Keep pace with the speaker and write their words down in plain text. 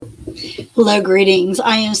Hello, greetings.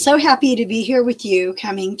 I am so happy to be here with you,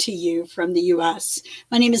 coming to you from the U.S.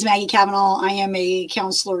 My name is Maggie Kavanaugh. I am a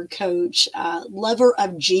counselor, coach, lover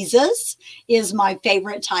of Jesus is my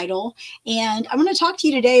favorite title. And I'm going to talk to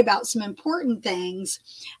you today about some important things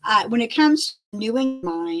when it comes to renewing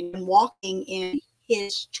your mind and walking in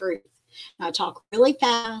His truth. Now, I talk really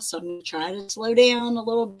fast, so I'm going to try to slow down a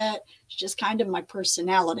little bit. It's just kind of my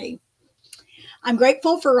personality. I'm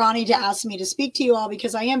grateful for Ronnie to ask me to speak to you all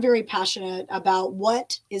because I am very passionate about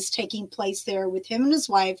what is taking place there with him and his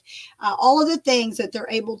wife, all of the things that they're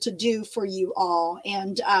able to do for you all,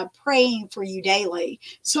 and praying for you daily.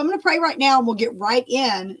 So I'm going to pray right now, and we'll get right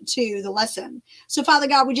into the lesson. So, Father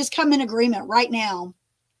God, we just come in agreement right now.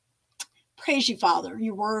 Praise you, Father.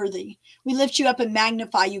 You're worthy. We lift you up and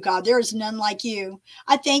magnify you, God. There is none like you.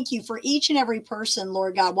 I thank you for each and every person,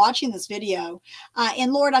 Lord God, watching this video.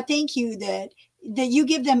 And Lord, I thank you that you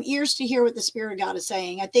give them ears to hear what the Spirit of God is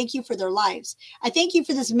saying. I thank you for their lives. I thank you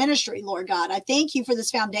for this ministry, Lord God. I thank you for this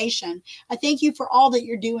foundation. I thank you for all that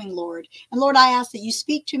you're doing, Lord. And Lord, I ask that you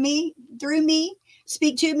speak to me, through me,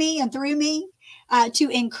 speak to me and through me. To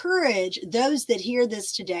encourage those that hear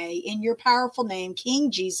this today in your powerful name,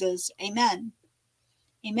 King Jesus. Amen.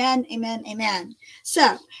 Amen, amen, amen.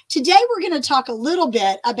 So today we're going to talk a little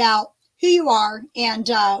bit about who you are and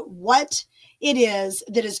what it is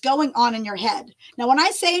that is going on in your head. Now, when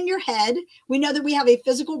I say in your head, we know that we have a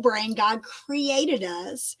physical brain. God created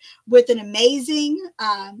us with an amazing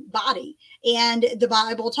body. And the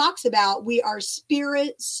Bible talks about we are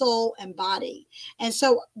spirit, soul, and body. And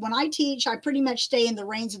so when I teach, I pretty much stay in the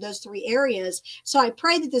reins of those three areas. So I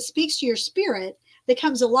pray that this speaks to your spirit that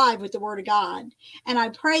comes alive with the Word of God. And I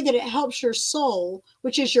pray that it helps your soul,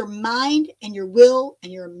 which is your mind and your will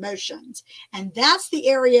and your emotions. And that's the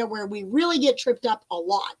area where we really get tripped up a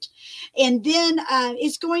lot. And then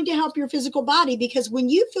it's going to help your physical body, because when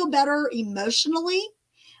you feel better emotionally,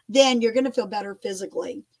 then you're going to feel better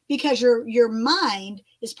physically, because your mind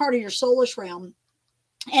is part of your soulish realm,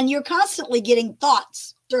 and you're constantly getting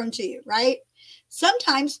thoughts thrown to you, right?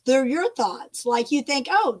 Sometimes they're your thoughts, like you think,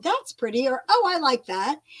 oh, that's pretty, or oh, I like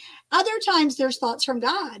that. Other times there's thoughts from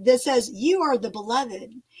God that says, you are the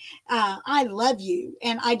beloved. I love you,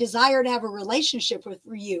 and I desire to have a relationship with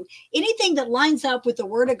you. Anything that lines up with the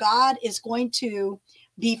Word of God is going to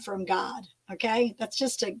be from God. Okay, that's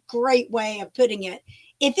just a great way of putting it.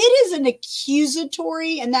 If it is an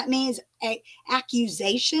accusatory, and that means an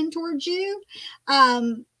accusation towards you,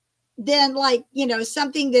 then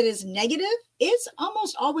something that is negative, it's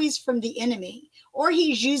almost always from the enemy, or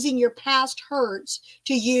he's using your past hurts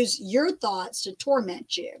to use your thoughts to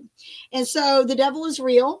torment you. And so the devil is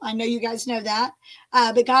real. I know you guys know that,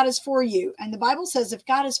 but God is for you. And the Bible says, if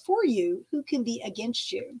God is for you, who can be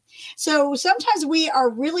against you? So sometimes we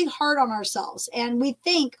are really hard on ourselves, and we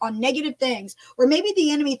think on negative things, or maybe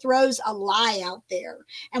the enemy throws a lie out there.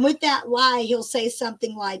 And with that lie, he'll say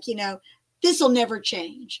something like, this will never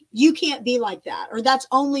change. You can't be like that, or that's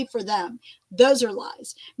only for them. Those are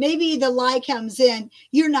lies. Maybe the lie comes in,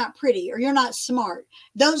 you're not pretty, or you're not smart.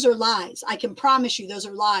 Those are lies. I can promise you those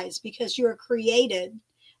are lies, because you are created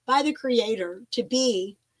by the Creator to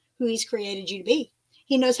be who He's created you to be.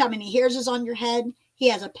 He knows how many hairs is on your head. He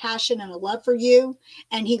has a passion and a love for you,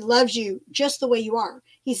 and He loves you just the way you are.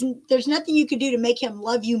 There's nothing you can do to make Him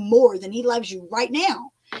love you more than He loves you right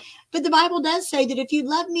now. But the Bible does say that if you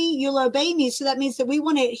love me, you'll obey me. So that means that we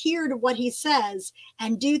want to adhere to what He says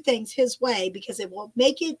and do things His way, because it will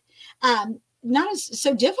make it not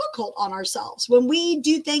so difficult on ourselves. When we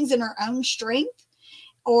do things in our own strength,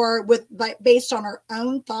 or based on our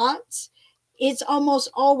own thoughts, it's almost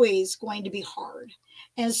always going to be hard.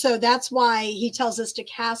 And so that's why He tells us to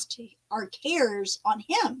cast our cares on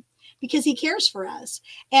Him, because He cares for us.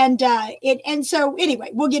 And so anyway,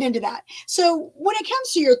 we'll get into that. So when it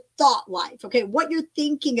comes to your thought life, okay, what you're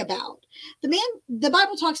thinking about, the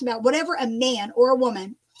Bible talks about whatever a man or a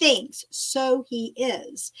woman thinks, so he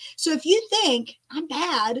is. So if you think I'm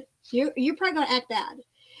bad, you're probably going to act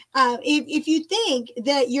bad. If you think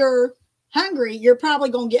that you're hungry, you're probably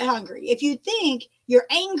going to get hungry. If you think you're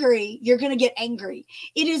angry, you're going to get angry.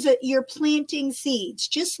 You're planting seeds.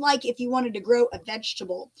 Just like if you wanted to grow a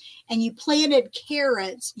vegetable and you planted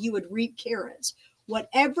carrots, you would reap carrots.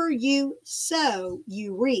 Whatever you sow,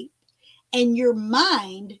 you reap. And your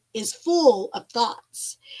mind is full of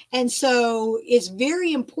thoughts. And so it's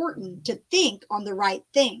very important to think on the right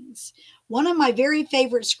things. One of my very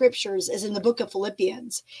favorite scriptures is in the book of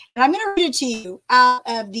Philippians. And I'm going to read it to you out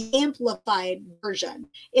of the Amplified version.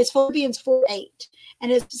 It's Philippians 4:8. And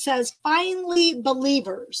it says, finally,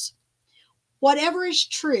 believers, whatever is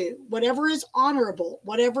true, whatever is honorable,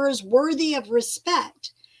 whatever is worthy of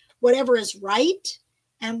respect, whatever is right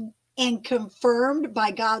and confirmed by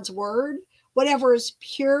God's word, whatever is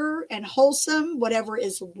pure and wholesome, whatever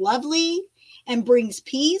is lovely and brings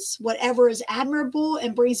peace, whatever is admirable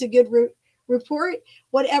and brings a good report,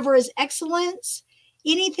 whatever is excellence,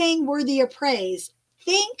 anything worthy of praise.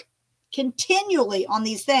 Think continually on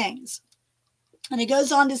these things. And it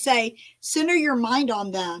goes on to say, center your mind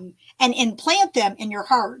on them and implant them in your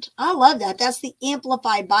heart. I love that. That's the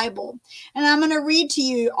Amplified Bible. And I'm going to read to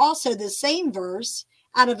you also the same verse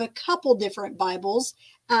out of a couple different Bibles.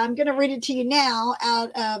 I'm going to read it to you now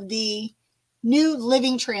out of the New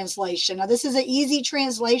Living Translation. Now, this is an easy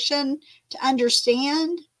translation to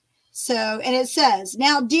understand. And it says,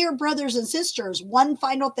 now, dear brothers and sisters, one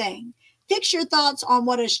final thing. Fix your thoughts on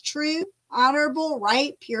what is true, honorable,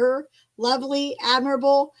 right, pure, lovely,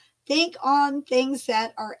 admirable. Think on things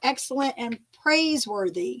that are excellent and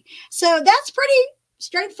praiseworthy. So that's pretty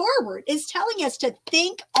straightforward. It's telling us to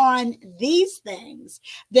think on these things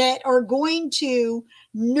that are going to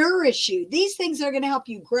nourish you. These things are going to help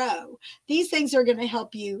you grow. These things are going to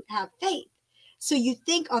help you have faith. So you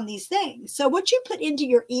think on these things. So what you put into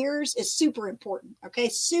your ears is super important. Okay.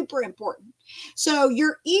 Super important. So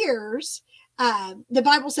your ears, the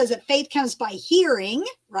Bible says that faith comes by hearing,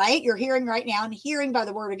 right? You're hearing right now and hearing by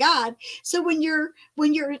the word of God. So when you're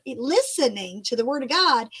listening to the word of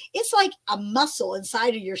God, it's like a muscle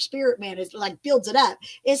inside of your spirit, man. It's like builds it up.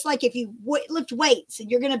 It's like if you lift weights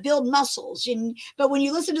and you're going to build muscles. But when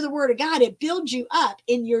you listen to the word of God, it builds you up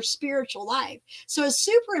in your spiritual life. So it's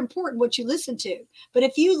super important what you listen to. But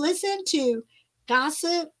if you listen to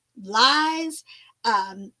gossip, lies,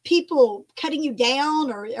 people cutting you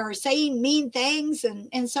down or saying mean things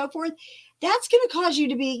and so forth, that's going to cause you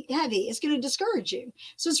to be heavy. It's going to discourage you.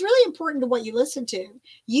 So it's really important to what you listen to.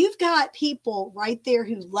 You've got people right there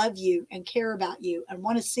who love you and care about you and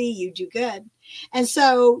want to see you do good. And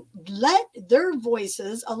so let their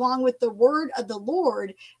voices, along with the word of the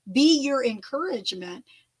Lord, be your encouragement.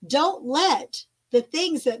 Don't let the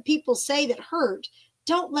things that people say that hurt,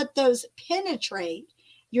 don't let those penetrate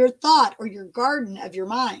your thought or your garden of your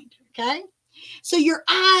mind. Okay. So your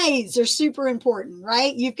eyes are super important,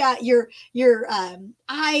 right? You've got your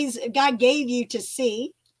eyes God gave you to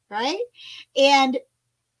see, right? And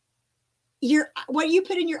what you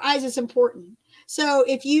put in your eyes is important. So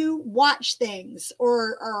if you watch things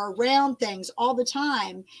or are around things all the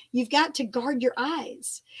time, you've got to guard your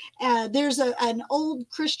eyes. There's an old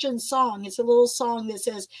Christian song. It's a little song that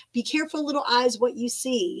says, be careful, little eyes, what you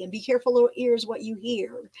see, and be careful, little ears, what you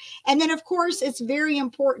hear. And then, of course, it's very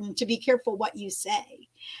important to be careful what you say,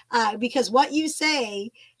 because what you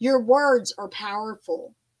say, your words are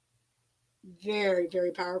powerful. Very,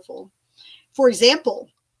 very powerful. For example,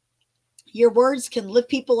 your words can lift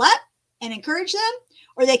people up and encourage them,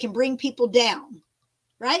 or they can bring people down,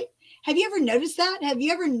 right? Have you ever noticed that? Have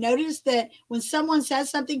you ever noticed that when someone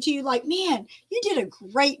says something to you like, man, you did a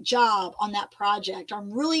great job on that project.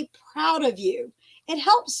 I'm really proud of you. It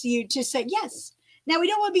helps you to say, yes. Now, we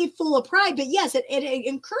don't want to be full of pride, but yes, it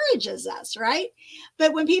encourages us, right?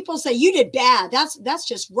 But when people say you did bad, that's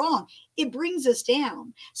just wrong. It brings us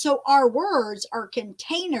down. So our words are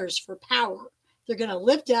containers for power. They're going to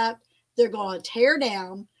lift up, they're going to tear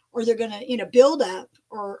down, or they're going to, build up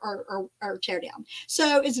or tear down.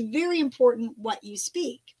 So it's very important what you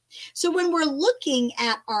speak. So when we're looking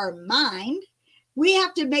at our mind, we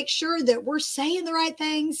have to make sure that we're saying the right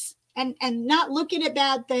things and not looking at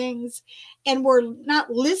bad things, and we're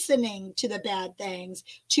not listening to the bad things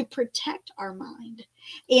to protect our mind.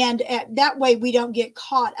 And that way we don't get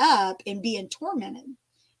caught up in being tormented.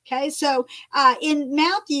 Okay, so in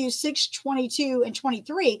Matthew 6:22 and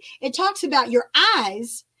 23, it talks about your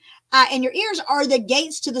eyes and your ears are the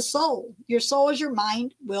gates to the soul. Your soul is your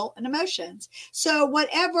mind, will, and emotions. So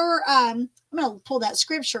whatever, I'm going to pull that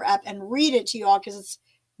scripture up and read it to you all because it's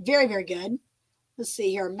very, very good. Let's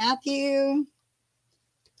see here, Matthew.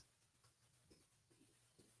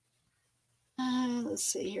 Let's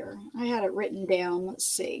see here. I had it written down. Let's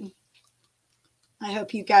see. I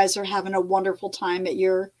hope you guys are having a wonderful time at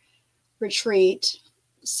your retreat.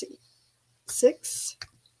 Let's see.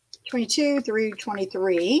 6:22 through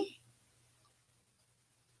 23.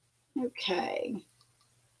 Okay.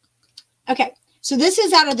 So this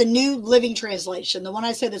is out of the New Living Translation, the one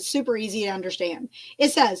I said that's super easy to understand.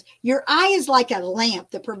 It says, your eye is like a lamp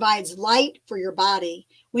that provides light for your body.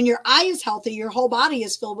 When your eye is healthy, your whole body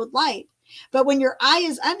is filled with light. But when your eye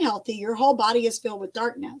is unhealthy, your whole body is filled with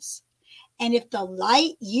darkness. And if the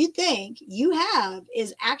light you think you have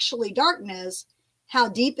is actually darkness, how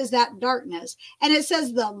deep is that darkness? And it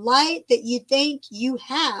says the light that you think you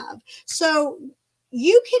have. So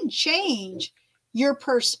you can change your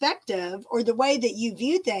perspective or the way that you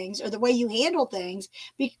view things or the way you handle things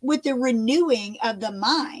with the renewing of the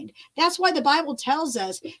mind. That's why the Bible tells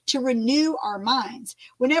us to renew our minds.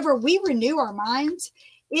 Whenever we renew our minds,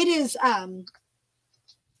 it is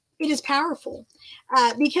powerful,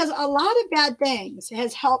 because a lot of bad things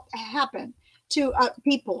has helped happen to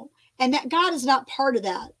people, and that God is not part of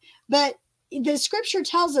that. But the scripture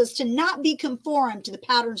tells us to not be conformed to the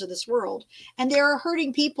patterns of this world. And there are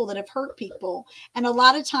hurting people that have hurt people. And a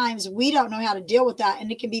lot of times we don't know how to deal with that.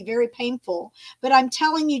 And it can be very painful. But I'm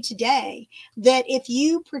telling you today that if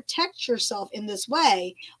you protect yourself in this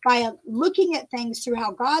way by looking at things through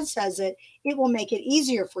how God says it, it will make it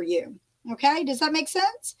easier for you. Okay, does that make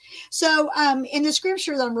sense? So in the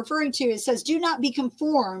scripture that I'm referring to, it says, do not be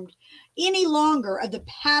conformed any longer of the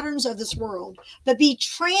patterns of this world, but be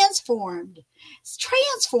transformed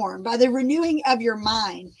by the renewing of your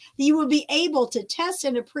mind, that you will be able to test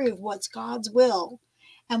and approve what's God's will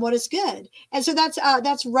and what is good. And so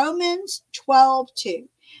that's Romans 12:2.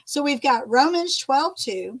 So we've got Romans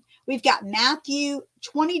 12:2. We've got Matthew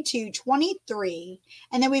 22:23,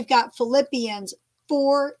 and then we've got Philippians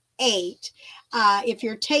 4:8. If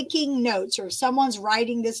you're taking notes or if someone's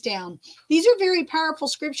writing this down, these are very powerful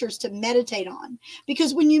scriptures to meditate on,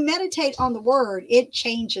 because when you meditate on the word, it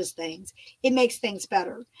changes things. It makes things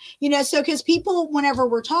better. So because people, whenever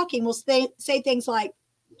we're talking, will say things like,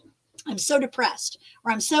 I'm so depressed,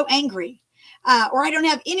 or I'm so angry, or I don't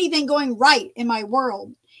have anything going right in my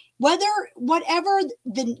world. Whatever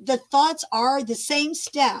the thoughts are, the same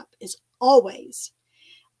step is always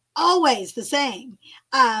the same.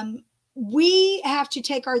 We have to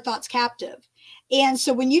take our thoughts captive. And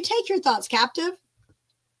so when you take your thoughts captive,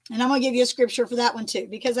 and I'm going to give you a scripture for that one too,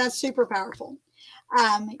 because that's super powerful.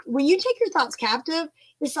 When you take your thoughts captive,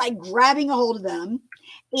 it's like grabbing a hold of them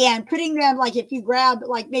and putting them, like if you grab,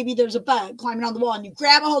 like maybe there's a bug climbing on the wall and you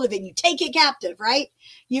grab a hold of it and you take it captive, right?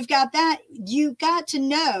 You've got to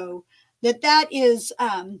know that is,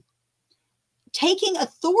 taking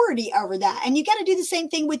authority over that. And you got to do the same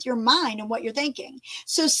thing with your mind and what you're thinking.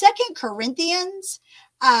 So 2 Corinthians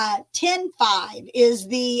 10:5 is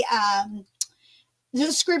the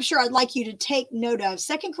scripture I'd like you to take note of.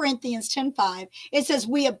 2 Corinthians 10:5. It says,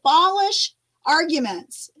 we abolish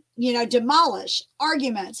arguments, demolish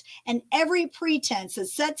arguments and every pretense that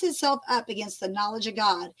sets itself up against the knowledge of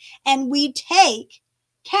God. And we take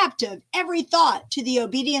captive every thought to the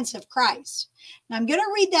obedience of Christ. Now, I'm going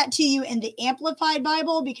to read that to you in the Amplified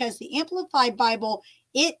Bible, because the Amplified Bible,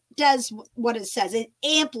 it does what it says. It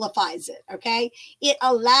amplifies it, okay? It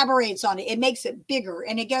elaborates on it. It makes it bigger.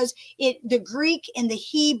 And the Greek and the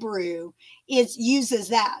Hebrew uses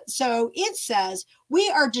that. So it says, we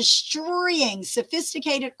are destroying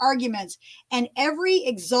sophisticated arguments and every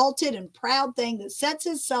exalted and proud thing that sets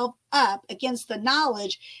itself up against the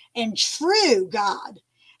knowledge and true God.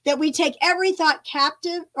 That we take every thought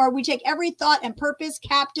captive, or we take every thought and purpose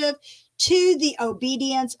captive to the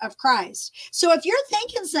obedience of Christ. So if you're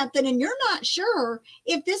thinking something and you're not sure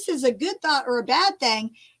if this is a good thought or a bad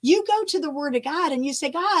thing, you go to the word of God and you say,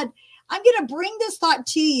 God, I'm going to bring this thought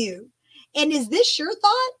to you. And is this your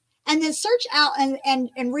thought? And then search out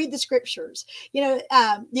and read the scriptures.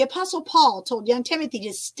 The Apostle Paul told young Timothy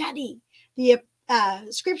to study the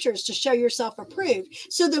scriptures to show yourself approved.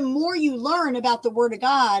 So the more you learn about the word of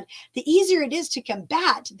God, the easier it is to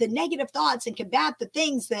combat the negative thoughts and combat the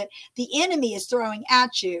things that the enemy is throwing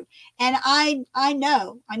at you. And I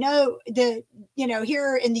know that,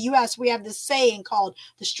 here in the US, we have this saying called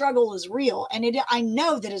the struggle is real. And I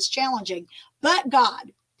know that it's challenging, but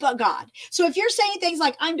God. So if you're saying things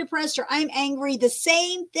like I'm depressed or I'm angry, the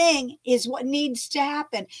same thing is what needs to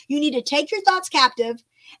happen. You need to take your thoughts captive,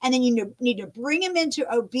 and then you need to bring them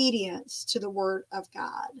into obedience to the word of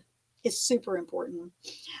God. It's super important,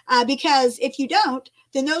 because if you don't,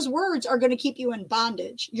 then those words are going to keep you in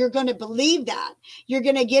bondage. You're going to believe that. You're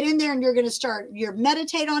going to get in there and you're going to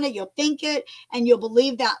meditate on it. You'll think it and you'll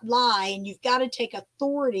believe that lie. And you've got to take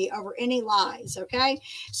authority over any lies. Okay.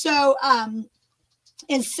 So,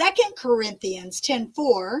 in 2 Corinthians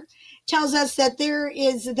 10:4 tells us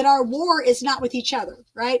that our war is not with each other,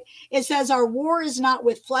 right? It says our war is not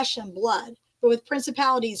with flesh and blood, but with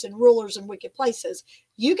principalities and rulers and wicked places.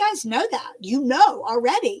 You guys know that. You know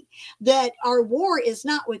already that our war is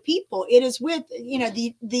not with people. It is with,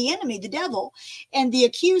 the enemy, the devil, and the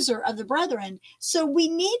accuser of the brethren. So we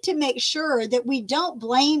need to make sure that we don't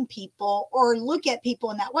blame people or look at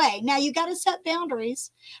people in that way. Now, you got to set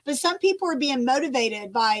boundaries, but some people are being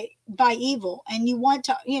motivated by evil, and you want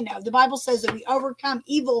to, the Bible says that we overcome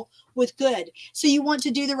evil with good. So you want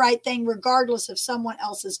to do the right thing regardless if someone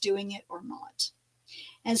else is doing it or not.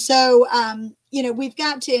 And so we've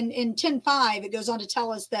got to, in 10:5, it goes on to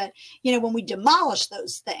tell us that, when we demolish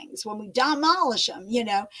those things, when we demolish them,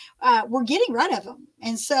 we're getting rid of them.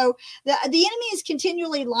 And so the enemy is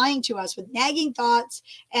continually lying to us with nagging thoughts,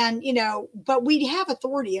 and, but we have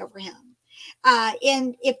authority over him.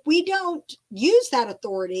 And if we don't use that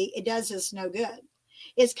authority, it does us no good.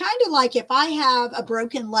 It's kind of like if I have a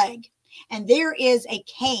broken leg and there is a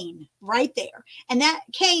cane right there, and that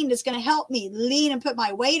cane is going to help me lean and put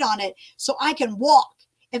my weight on it so I can walk.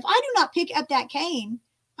 If I do not pick up that cane,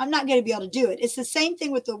 I'm not going to be able to do it. It's the same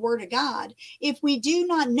thing with the Word of God. If we do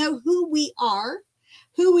not know who we are,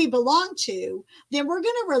 who we belong to, then we're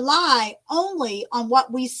going to rely only on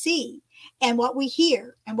what we see and what we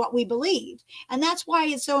hear and what we believe. And that's why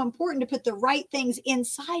it's so important to put the right things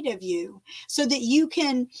inside of you so that you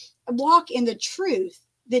can walk in the truth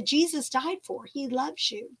that Jesus died for. He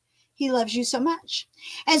loves you. He loves you so much.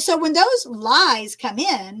 And so when those lies come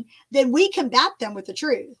in, then we combat them with the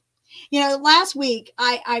truth. Last week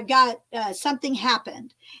I got something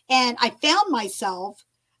happened, and I found myself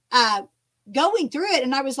going through it,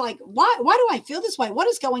 and I was like, why do I feel this way? What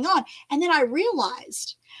is going on? And then I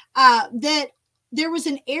realized that there was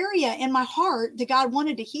an area in my heart that God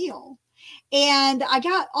wanted to heal. And I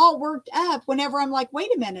got all worked up whenever I'm like,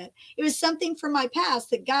 wait a minute, it was something from my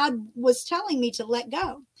past that God was telling me to let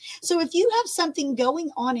go. So if you have something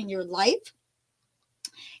going on in your life,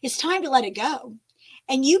 it's time to let it go.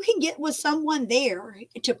 And you can get with someone there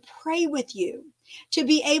to pray with you, to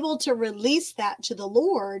be able to release that to the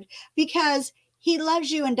Lord, because He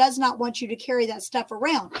loves you and does not want you to carry that stuff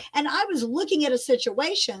around. And I was looking at a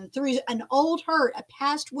situation through an old hurt, a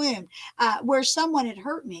past wound, where someone had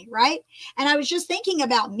hurt me, right? And I was just thinking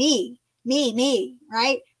about me,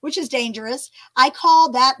 right? Which is dangerous. I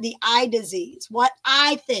call that the I disease. What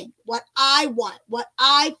I think, what I want, what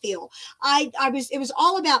I feel. It was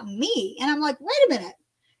all about me. And I'm like, wait a minute.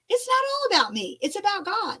 It's not all about me. It's about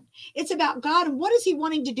God. It's about God. And what is He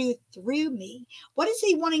wanting to do through me? What is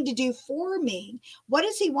He wanting to do for me? What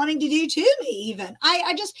is He wanting to do to me even?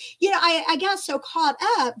 I just, I got so caught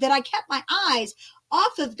up that I kept my eyes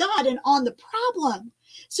off of God and on the problem.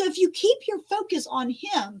 So if you keep your focus on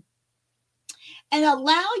Him and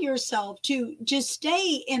allow yourself to just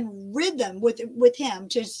stay in rhythm with Him,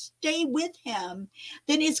 to stay with Him,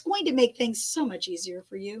 then it's going to make things so much easier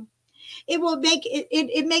for you. It will make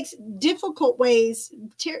it makes difficult ways,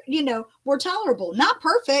 more tolerable. Not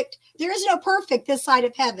perfect. There is no perfect this side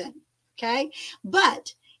of heaven. Okay.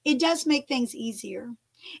 But it does make things easier.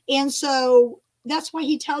 And so that's why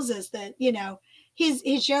He tells us that,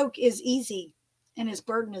 his yoke is easy and His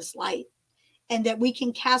burden is light, and that we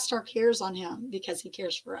can cast our cares on Him because He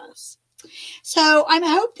cares for us. So I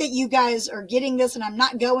hope that you guys are getting this, and I'm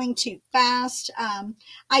not going too fast.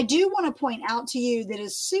 I do want to point out to you that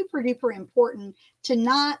it's super duper important to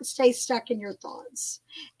not stay stuck in your thoughts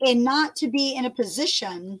and not to be in a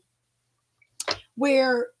position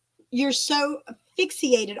where you're so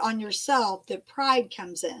fixated on yourself that pride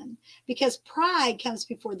comes in, because pride comes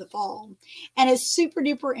before the fall. And it's super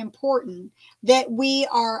duper important that we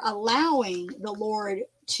are allowing the Lord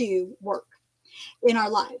to work in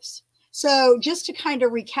our lives. So just to kind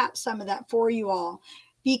of recap some of that for you all,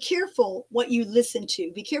 be careful what you listen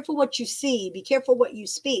to. Be careful what you see. Be careful what you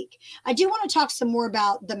speak. I do want to talk some more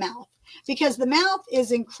about the mouth, because the mouth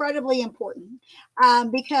is incredibly important.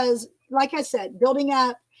 Because, like I said, building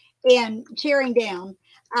up and tearing down,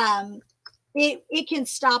 it can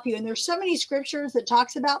stop you. And there's so many scriptures that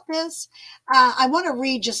talks about this. I want to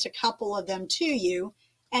read just a couple of them to you,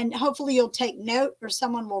 and hopefully you'll take note, or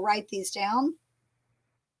someone will write these down.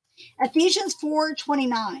 Ephesians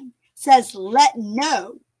 4:29 says, let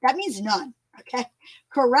no, that means none, okay,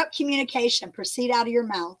 corrupt communication proceed out of your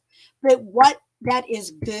mouth, but what that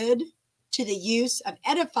is good to the use of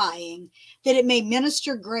edifying, that it may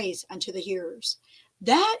minister grace unto the hearers.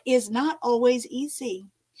 That is not always easy.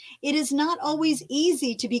 It is not always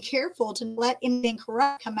easy to be careful to let anything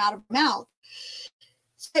corrupt come out of our mouth.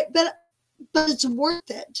 But it's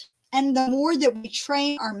worth it. And the more that we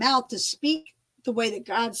train our mouth to speak the way that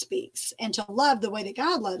God speaks and to love the way that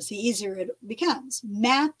God loves, the easier it becomes.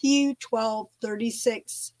 Matthew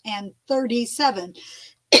 12:36 and 37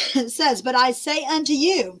 says, but I say unto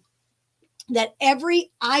you that every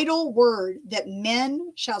idle word that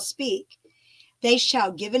men shall speak, they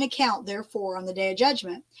shall give an account therefore on the day of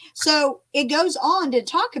judgment. So it goes on to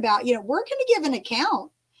talk about, we're going to give an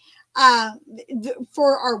account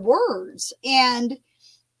for our words. And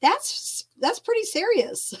that's pretty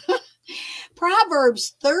serious.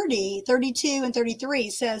 Proverbs 30:32 and 33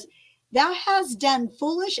 says, thou hast done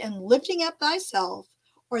foolish in lifting up thyself,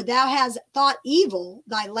 or thou hast thought evil,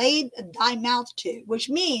 thy laid thy mouth to, which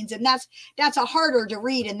means, and that's a harder to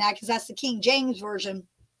read in that because that's the King James version.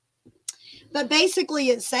 But basically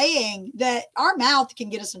it's saying that our mouth can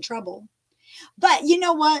get us in trouble. But you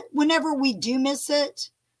know what? Whenever we do miss it,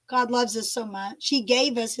 God loves us so much. He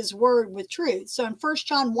gave us his word with truth. So in 1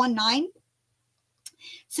 John 1:9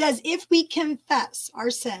 says, if we confess our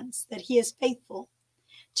sins, that he is faithful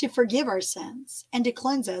to forgive our sins and to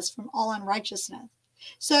cleanse us from all unrighteousness.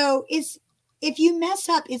 So if you mess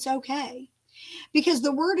up, it's okay, because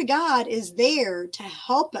the word of God is there to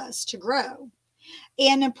help us to grow.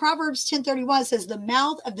 And in Proverbs 10:31 says, the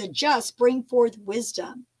mouth of the just bring forth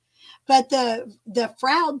wisdom, but the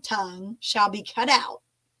proud tongue shall be cut out.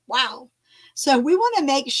 Wow. So we want to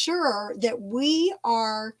make sure that we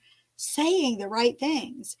are saying the right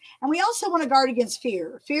things. And we also want to guard against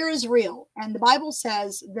fear. Fear is real. And the Bible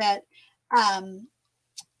says that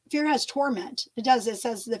fear has torment. It does. It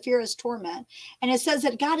says the fear is torment. And it says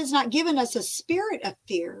that God has not given us a spirit of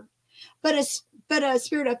fear, but a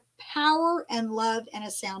spirit of power and love and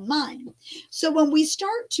a sound mind. So when we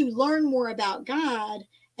start to learn more about God,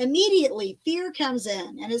 immediately fear comes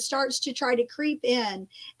in and it starts to try to creep in.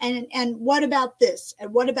 And what about this?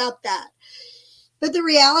 And what about that? But the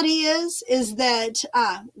reality is that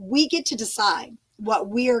we get to decide what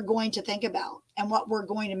we are going to think about and what we're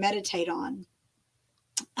going to meditate on.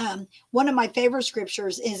 One of my favorite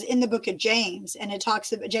scriptures is in the book of James, and it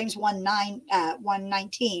talks about James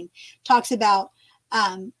 1:19 talks about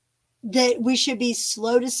that we should be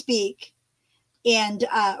slow to speak and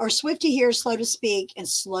or swift to hear, slow to speak, and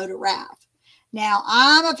slow to wrath. Now,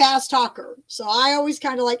 I'm a fast talker, so I always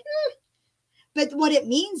kind of like, but what it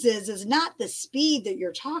means is not the speed that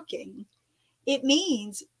you're talking. It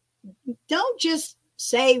means don't just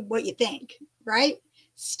say what you think, right?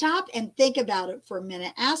 Stop and think about it for a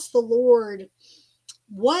minute. Ask the Lord,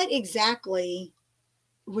 what exactly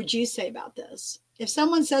would you say about this? If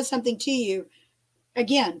someone says something to you,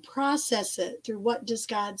 again, process it through what does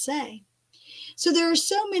God say? So there are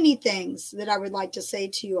so many things that I would like to say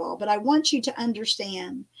to you all, but I want you to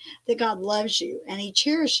understand that God loves you and he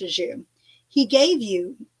cherishes you. He gave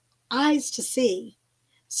you eyes to see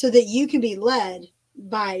so that you can be led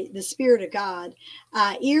by the Spirit of God,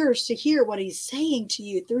 ears to hear what he's saying to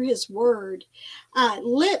you through his word,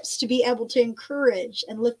 lips to be able to encourage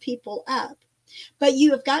and lift people up. But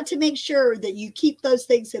you have got to make sure that you keep those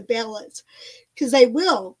things in balance, because they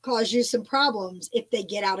will cause you some problems if they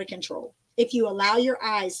get out of control. If you allow your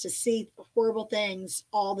eyes to see horrible things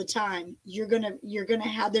all the time, you're gonna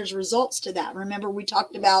have, there's results to that. Remember, we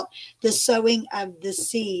talked about the sowing of the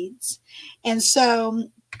seeds. And so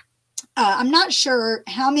I'm not sure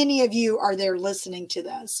how many of you are there listening to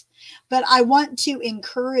this, but I want to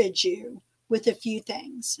encourage you with a few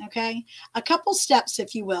things, okay? A couple steps,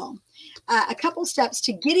 if you will, a couple steps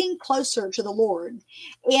to getting closer to the Lord.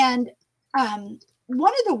 And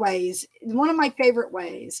one of my favorite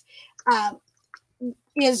ways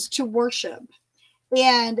is to worship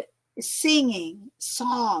and singing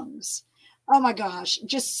songs. Oh my gosh,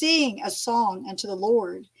 just sing a song unto the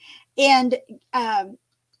Lord. And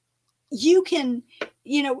you can,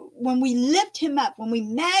 when we lift him up, when we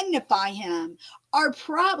magnify him, our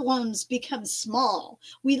problems become small.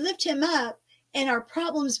 We lift him up and our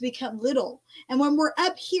problems become little. And when we're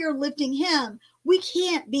up here lifting him, we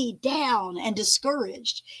can't be down and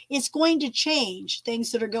discouraged. It's going to change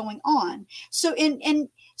things that are going on. So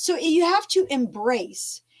so you have to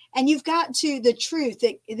embrace, and you've got to the truth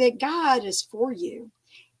that God is for you.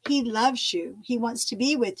 He loves you. He wants to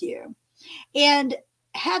be with you. And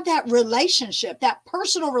have that relationship, that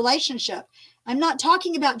personal relationship. I'm not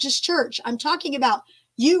talking about just church. I'm talking about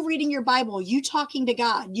you reading your Bible, you talking to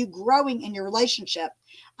God, you growing in your relationship.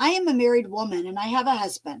 I am a married woman and I have a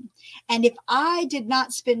husband. And if I did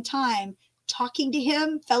not spend time talking to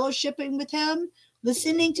him, fellowshipping with him,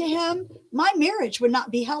 listening to him, my marriage would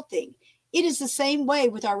not be healthy. It is the same way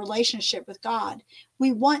with our relationship with God.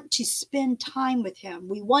 We want to spend time with him.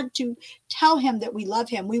 We want to tell him that we love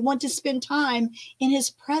him. We want to spend time in his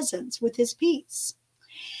presence with his peace.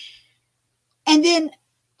 And then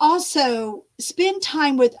also spend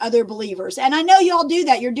time with other believers. And I know y'all do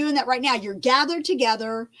that. You're doing that right now. You're gathered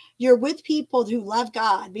together. You're with people who love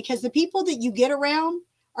God, because the people that you get around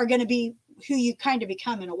are going to be who you kind of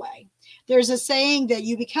become in a way. There's a saying that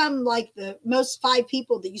you become like the most 5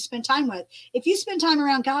 people that you spend time with. If you spend time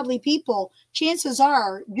around godly people, chances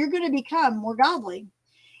are you're going to become more godly.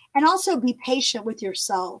 And also be patient with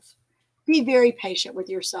yourself. Be very patient with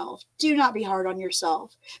yourself. Do not be hard on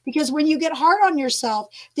yourself, because when you get hard on yourself,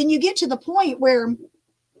 then you get to the point where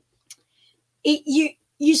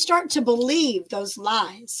you start to believe those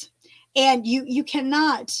lies. And you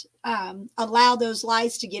cannot allow those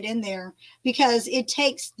lies to get in there, because it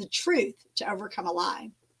takes the truth to overcome a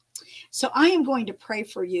lie. So I am going to pray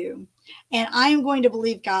for you, and I am going to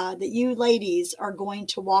believe, God, that you ladies are going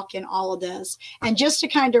to walk in all of this. And just to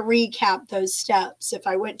kind of recap those steps, if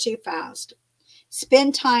I went too fast: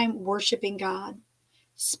 spend time worshiping God,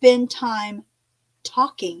 spend time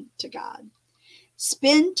talking to God,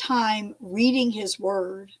 spend time reading his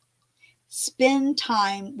word, spend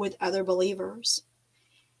time with other believers.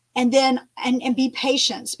 And then, and be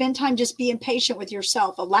patient. Spend time just being patient with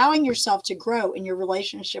yourself, allowing yourself to grow in your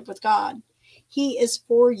relationship with God. He is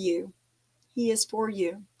for you. He is for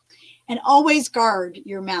you. And always guard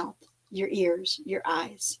your mouth, your ears, your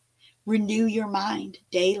eyes. Renew your mind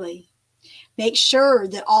daily. Make sure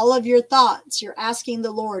that all of your thoughts, you're asking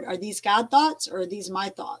the Lord, are these God thoughts or are these my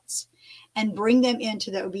thoughts? And bring them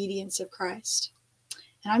into the obedience of Christ.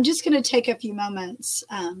 And I'm just going to take a few moments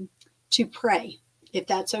to pray, if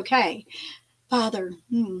that's okay. Father,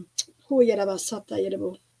 Lord,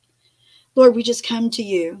 we just come to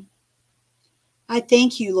you. I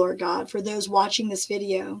thank you, Lord God, for those watching this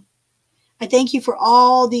video. I thank you for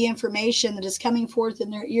all the information that is coming forth in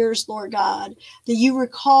their ears, Lord God, that you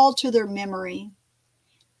recall to their memory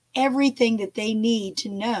everything that they need to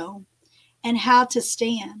know and how to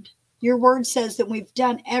stand. Your word says that we've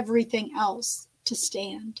done everything else to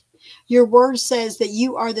stand. Your word says that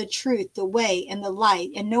you are the truth, the way, and the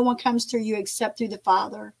light, and no one comes through you except through the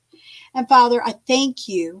Father. And Father, I thank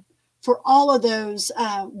you for all of those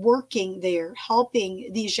working there,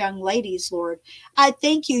 helping these young ladies, Lord. I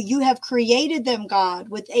thank you. You have created them, God,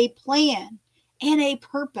 with a plan and a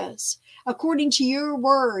purpose, according to your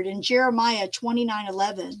word in Jeremiah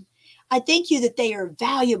 29:11. I thank you that they are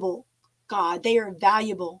valuable, God. They are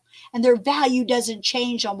valuable, and their value doesn't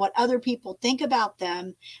change on what other people think about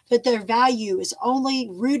them, but their value is only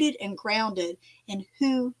rooted and grounded in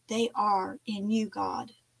who they are in you,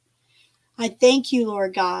 God. I thank you,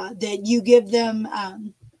 Lord God, that you give them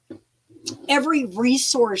every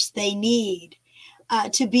resource they need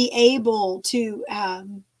to be able to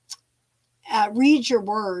read your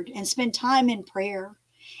word and spend time in prayer.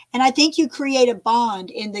 And I think you create a bond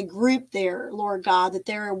in the group there, Lord God, that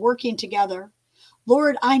they're working together.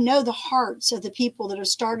 Lord, I know the hearts of the people that have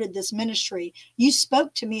started this ministry. You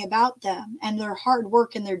spoke to me about them and their hard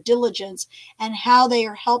work and their diligence and how they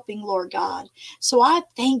are helping, Lord God. So I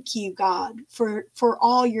thank you, God, for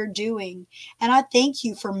all you're doing. And I thank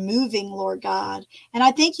you for moving, Lord God. And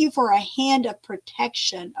I thank you for a hand of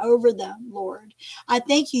protection over them, Lord. I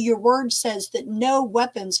thank you. Your word says that no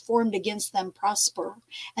weapons formed against them prosper,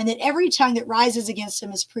 and that every tongue that rises against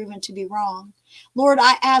them is proven to be wrong. Lord,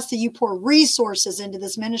 I ask that you pour resources into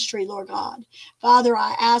this ministry, Lord God. Father,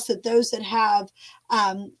 I ask that those that have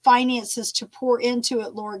finances to pour into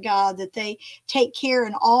it, Lord God, that they take care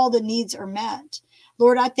and all the needs are met.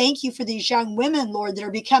 Lord, I thank you for these young women, Lord, that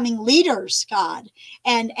are becoming leaders, God,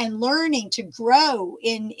 and learning to grow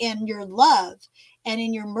in your love and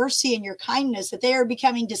in your mercy and your kindness, that they are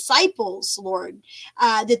becoming disciples, Lord,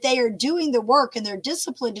 that they are doing the work and they're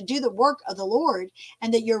disciplined to do the work of the Lord,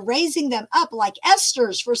 and that you're raising them up like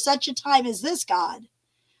Esther's for such a time as this, God.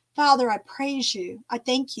 Father, I praise you. I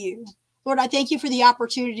thank you. Lord, I thank you for the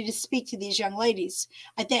opportunity to speak to these young ladies,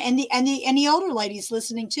 and the older ladies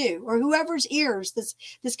listening too, or whoever's ears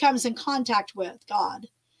this comes in contact with, God.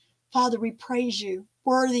 Father, we praise you.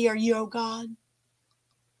 Worthy are you, O God.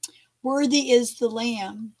 Worthy is the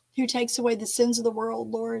Lamb who takes away the sins of the world,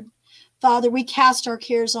 Lord. Father, we cast our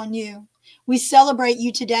cares on you. We celebrate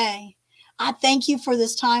you today. I thank you for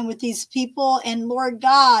this time with these people. And Lord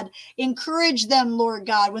God, encourage them, Lord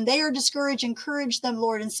God. When they are discouraged, encourage them,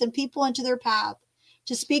 Lord, and send people into their path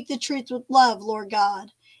to speak the truth with love, Lord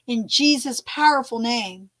God. In Jesus' powerful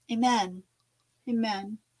name, amen.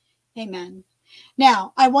 Amen. Amen.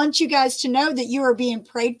 Now, I want you guys to know that you are being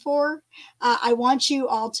prayed for. I want you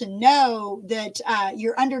all to know that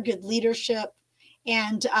you're under good leadership,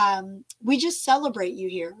 and we just celebrate you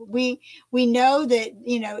here. We know that,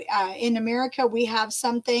 in America, we have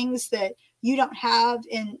some things that you don't have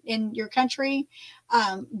in your country,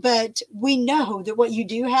 but we know that what you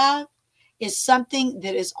do have is something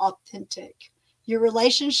that is authentic. Your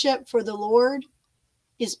relationship for the Lord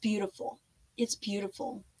is beautiful. It's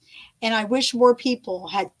beautiful. And I wish more people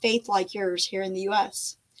had faith like yours here in the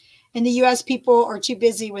U.S. In the U.S., people are too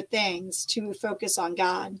busy with things to focus on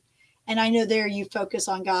God. And I know there you focus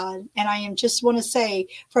on God. And I just want to say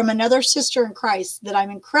from another sister in Christ that I'm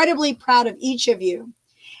incredibly proud of each of you,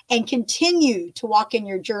 and continue to walk in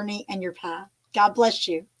your journey and your path. God bless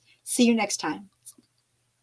you. See you next time.